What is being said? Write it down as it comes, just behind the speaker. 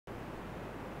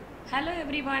Hello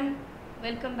everyone,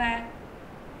 welcome back.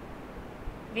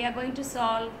 We are going to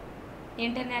solve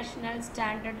International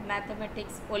Standard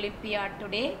Mathematics Olympiad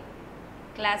today,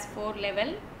 class 4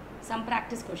 level, some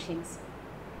practice questions.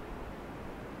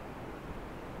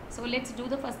 So let's do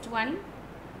the first one.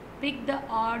 Pick the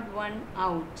odd one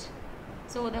out.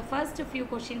 So the first few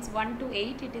questions 1 to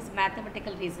 8, it is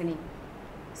mathematical reasoning.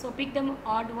 So pick the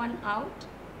odd one out.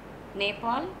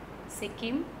 Nepal,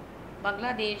 Sikkim,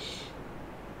 Bangladesh,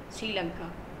 Sri Lanka.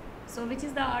 So which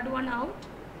is the odd one out?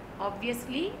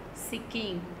 Obviously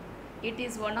Sikkim. It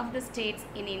is one of the states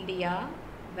in India,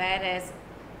 whereas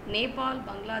Nepal,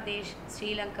 Bangladesh,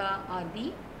 Sri Lanka are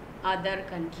the other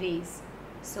countries.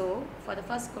 So for the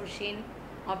first question,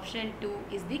 option 2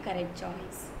 is the correct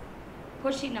choice.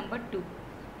 Question number 2.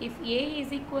 If A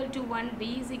is equal to 1,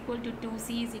 B is equal to 2,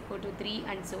 C is equal to 3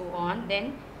 and so on,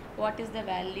 then what is the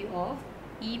value of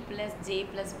E plus J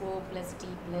plus O plus T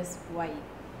plus Y?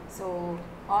 So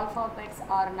alphabets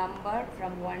are numbered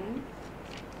from 1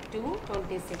 to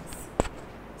 26.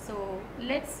 So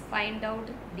let's find out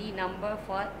the number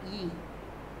for E.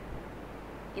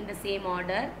 In the same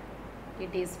order,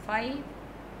 it is 5,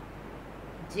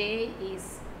 J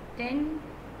is 10.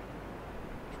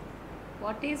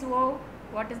 What is O?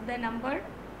 What is the number?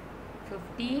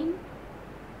 15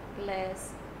 plus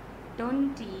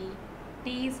 20,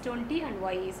 T is 20 and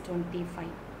Y is 25.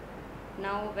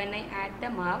 Now when I add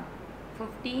them up,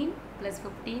 15 plus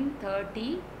 15,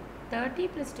 30, 30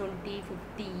 plus 20,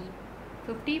 50,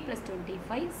 50 plus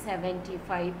 25,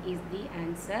 75 is the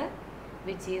answer,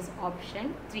 which is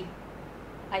option 3.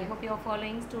 I hope you are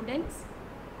following, students.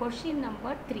 Question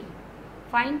number 3.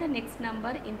 Find the next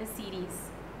number in the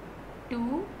series.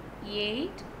 2,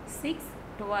 8, 6,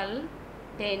 12,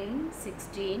 10,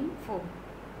 16, 4.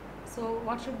 So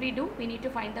what should we do? We need to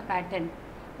find the pattern.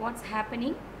 What's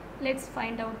happening? Let's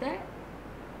find out the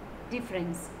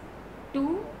difference.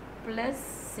 2 plus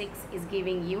 6 is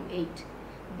giving you 8.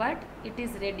 But it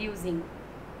is reducing.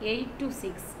 8 to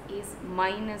 6 is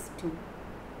minus 2.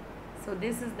 So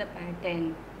this is the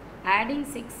pattern. Adding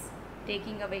 6,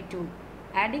 taking away 2.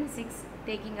 Adding 6,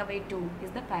 taking away 2 is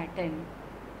the pattern.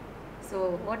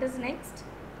 So what is next?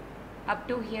 Up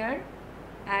to here,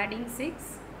 adding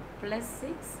 6 plus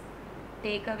 6,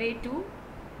 take away 2,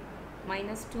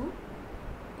 minus 2,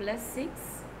 plus 6,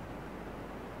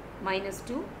 minus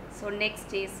 2. So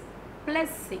next is plus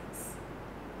 6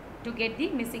 to get the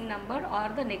missing number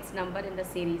or the next number in the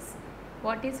series.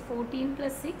 What is 14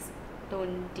 plus 6?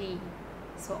 20.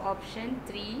 So option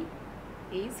 3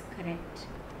 is correct.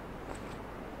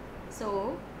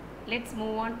 So let's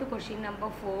move on to question number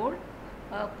 4.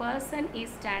 A person is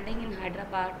standing in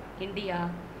Hyderabad,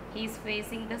 India. He is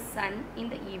facing the sun in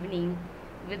the evening.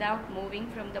 Without moving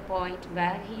from the point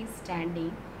where he is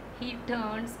standing, he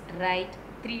turns right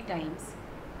 3 times.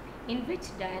 In which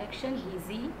direction is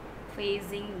he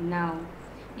facing now?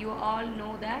 You all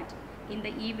know that in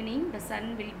the evening the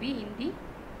sun will be in the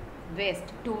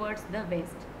west, towards the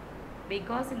west,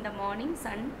 because in the morning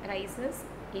sun rises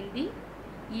in the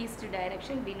east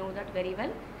direction, we know that very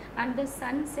well, and the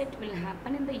sunset will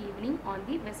happen in the evening on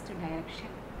the west direction.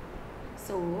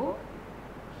 So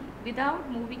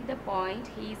without moving the point,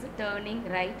 he is turning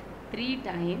right 3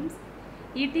 times.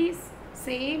 It is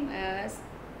same as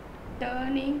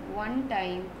turning 1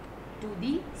 time to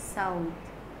the south,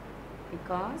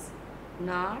 because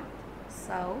north,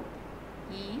 south,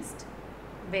 east,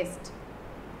 west.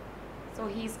 So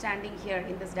he is standing here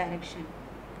in this direction.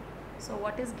 So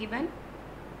what is given?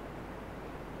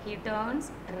 He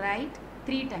turns right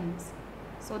 3 times.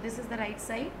 So this is the right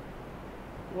side.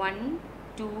 1,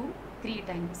 2, 3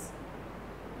 times.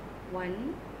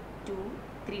 1, 2,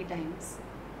 3 times.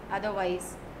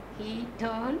 Otherwise, he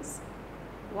turns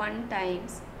 1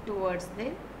 times towards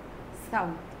the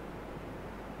south.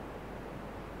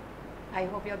 I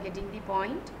hope you are getting the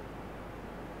point.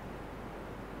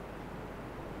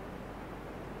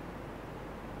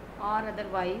 Or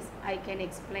otherwise, I can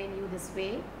explain you this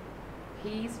way.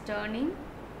 He is turning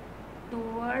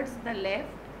towards the left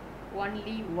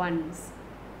only once.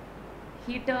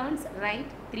 He turns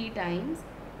right 3 times.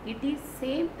 It is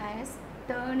same as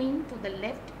turning to the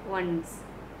left once.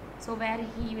 So where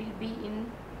he will be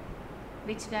in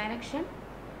which direction?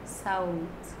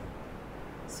 South.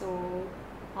 So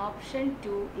option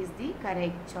 2 is the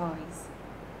correct choice.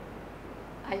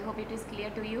 I hope it is clear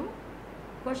to you.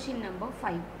 Question number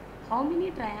 5. How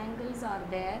many triangles are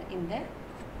there in the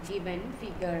given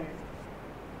figure?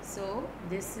 So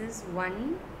this is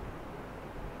 1,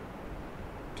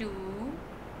 2,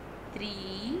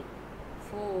 3,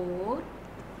 4,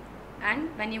 and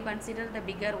when you consider the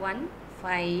bigger one,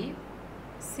 5,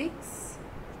 6,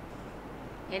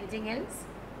 Anything else?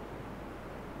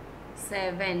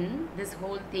 7. This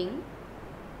whole thing.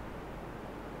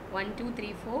 1, 2,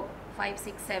 3, 4, 5,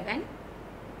 6, 7.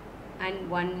 And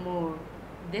one more.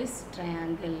 This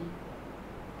triangle.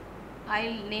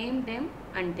 I'll name them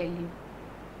and tell you.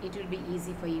 It will be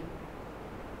easy for you.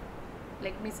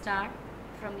 Let me start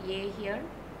from A here.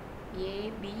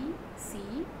 A, B, C,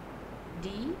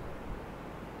 D,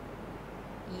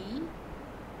 E,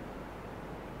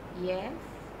 F,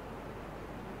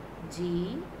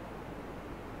 G,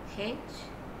 H,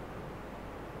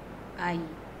 I.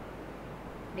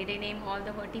 Did I name all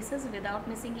the vertices without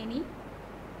missing any?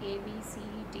 A, B, C,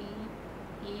 D,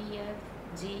 E, F,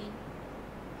 G,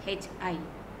 H, I.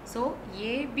 So,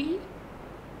 A, B,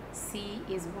 C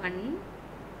is 1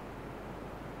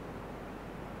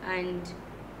 and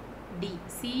D,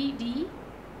 C, D,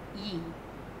 E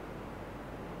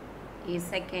is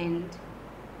second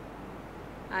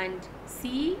and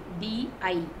C, D,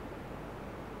 I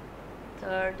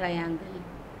third triangle,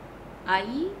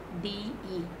 I, D,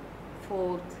 E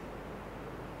fourth,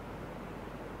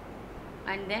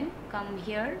 and then come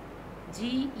here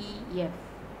G, E, F,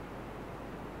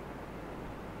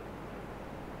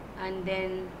 and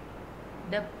then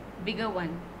the bigger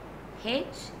one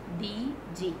H, D,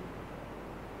 G,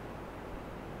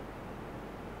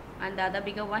 and the other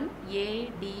bigger one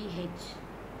A, D, H.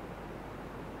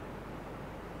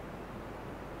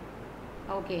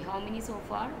 Okay, how many so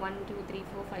far? 1, 2, 3,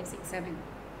 4, 5, 6, 7.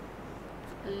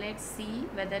 Let's see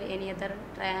whether any other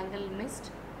triangle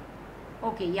missed.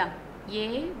 Okay, yeah,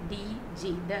 A, D,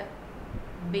 G, the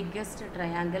biggest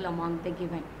triangle among the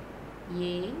given.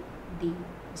 A, D,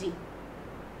 G.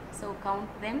 So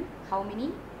count them. How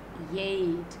many?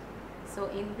 8. So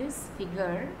in this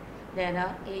figure there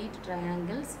are 8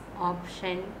 triangles.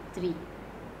 Option 3.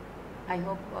 I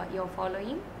hope you are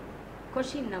following.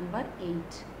 Question number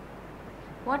 8.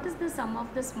 What is the sum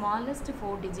of the smallest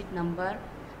 4-digit number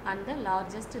and the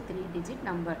largest 3-digit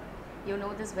number? You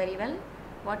know this very well.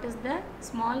 What is the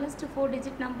smallest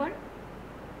 4-digit number?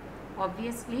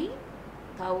 Obviously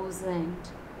 1000,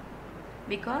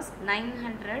 because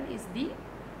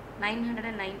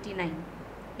 999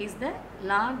 is the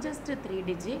largest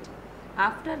 3-digit.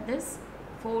 After this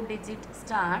 4-digit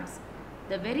starts,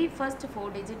 the very first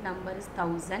 4-digit number is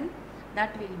 1000.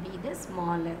 That will be the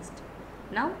smallest.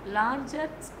 Now larger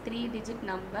 3-digit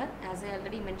number, as I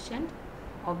already mentioned,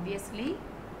 obviously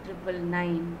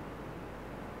 999.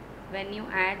 When you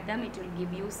add them, it will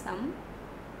give you sum.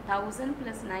 1000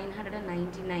 plus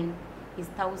 999 is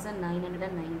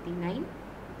 1999.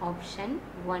 Option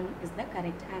 1 is the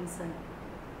correct answer.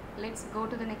 Let's go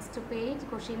to the next page.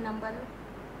 Question number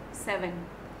 7.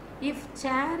 If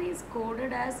chair is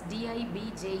coded as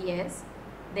DIBJS,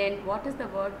 then what is the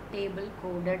word table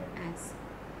coded as?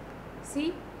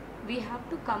 See, we have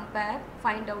to compare,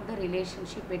 find out the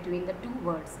relationship between the two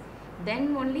words.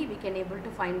 Then only we can able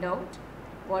to find out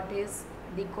what is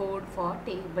the code for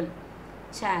table.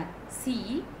 Chair,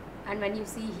 C, and when you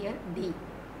see here D,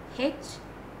 H,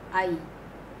 I,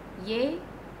 A,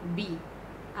 B,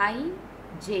 I,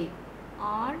 J,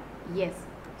 R, S.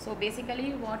 So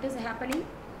basically what is happening?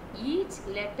 Each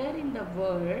letter in the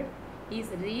word is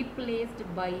replaced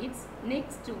by its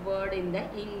next word in the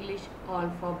English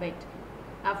alphabet.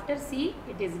 After C,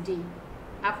 it is D.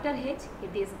 After H,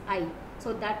 it is I.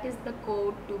 So that is the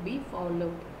code to be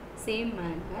followed. Same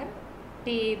manner,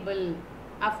 table.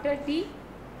 After T,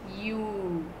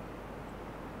 U.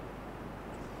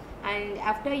 And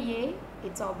after A,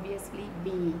 it's obviously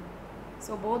B.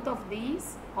 So both of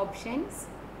these options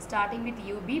starting with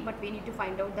UB, but we need to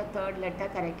find out the third letter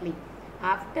correctly.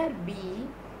 After B,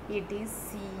 it is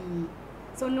C.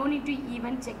 So no need to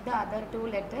even check the other two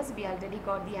letters. We already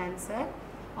got the answer.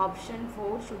 Option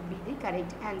 4 should be the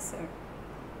correct answer,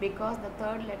 because the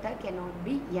third letter cannot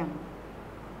be M.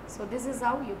 So this is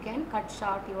how you can cut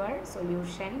short your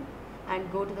solution and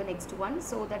go to the next one,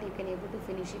 so that you can able to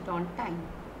finish it on time.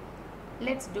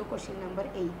 Let's do question number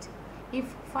 8. If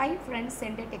 5 friends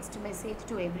send a text message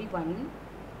to everyone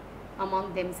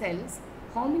among themselves,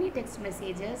 how many text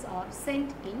messages are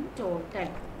sent in total?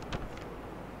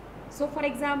 So for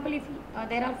example, if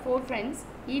there are 4 friends,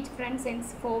 each friend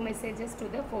sends 4 messages to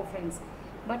the 4 friends.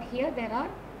 But here there are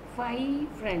 5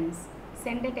 friends.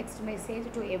 Send a text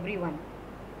message to everyone,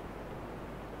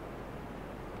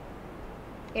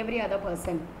 every other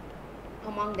person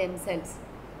among themselves.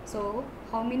 So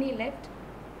how many left?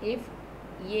 If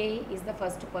A is the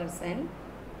first person,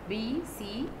 B,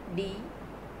 C, D,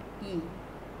 E.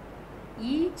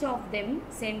 Each of them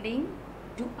sending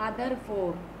to other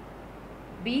 4.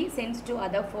 B sends to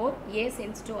other 4, A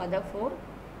sends to other 4,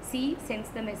 C sends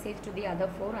the message to the other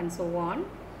 4 and so on.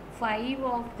 5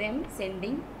 of them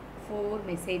sending 4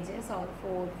 messages or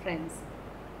 4 friends.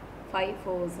 5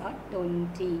 fours are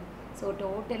 20. So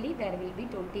totally there will be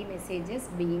 20 messages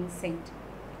being sent.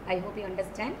 I hope you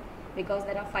understand, because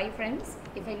there are 5 friends.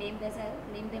 If I name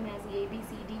them as A, B,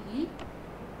 C, D,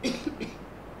 E.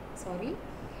 Sorry.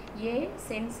 A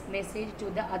sends message to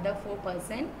the other 4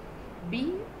 person.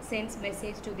 B sends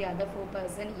message to the other 4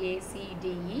 person, A, C, D,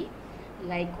 E.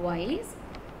 Likewise,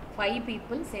 5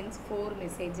 people sends 4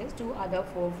 messages to other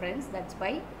 4 friends. That's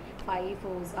why 5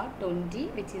 fours are 20,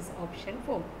 which is option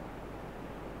 4.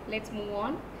 Let's move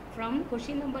on from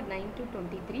question number 9 to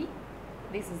 23.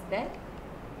 This is the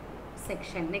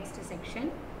section. Next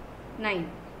section 9.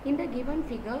 In the given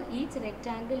figure, each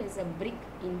rectangle is a brick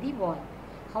in the wall.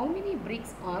 How many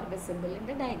bricks are visible in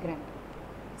the diagram?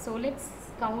 So let's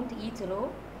count each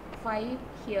row. 5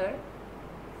 here,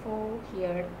 4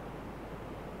 here,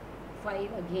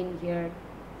 5 again here,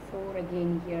 4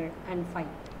 again here, and 5.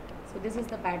 So this is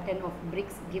the pattern of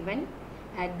bricks given.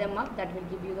 Add them up, that will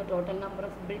give you the total number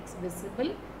of bricks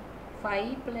visible.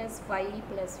 5 plus 5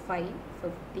 plus 5,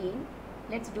 15.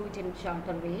 Let's do it in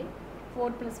shorter way.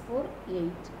 4 plus 4,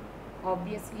 8.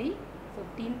 Obviously,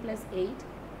 15 plus 8,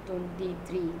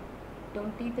 23.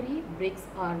 23 bricks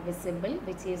are visible,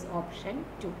 which is option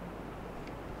 2.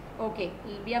 Okay,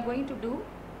 we are going to do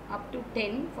up to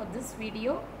 10 for this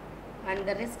video, and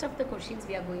the rest of the questions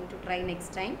we are going to try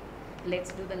next time.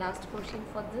 Let's do the last question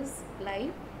for this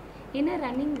live. In a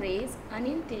running race,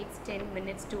 Anil takes 10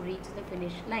 minutes to reach the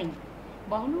finish line.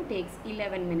 Banu takes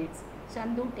 11 minutes.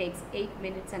 Chandu takes 8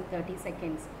 minutes and 30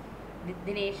 seconds.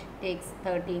 Dinesh takes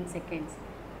 13 seconds.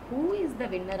 Who is the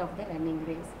winner of the running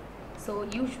race? So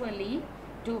usually,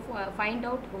 to find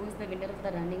out who is the winner of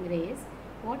the running race,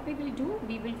 what we will do,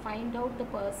 we will find out the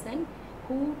person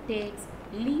who takes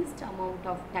least amount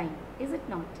of time. Is it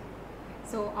not?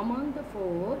 So among the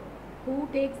 4, who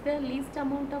takes the least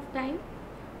amount of time?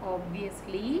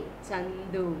 Obviously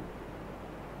Chandu.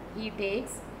 He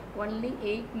takes only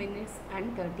 8 minutes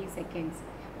and 30 seconds.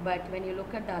 But when you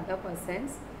look at the other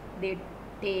persons, they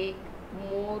take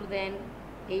more than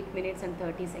 8 minutes and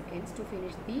 30 seconds to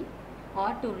finish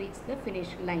to reach the finish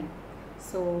line.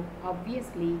 So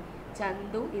obviously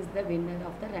Chandu is the winner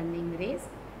of the running race,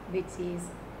 which is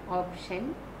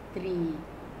option 3.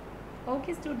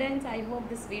 Okay students, I hope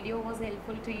this video was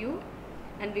helpful to you,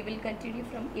 and we will continue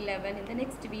from 11 in the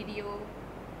next video.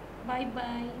 Bye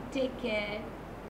bye. Take care.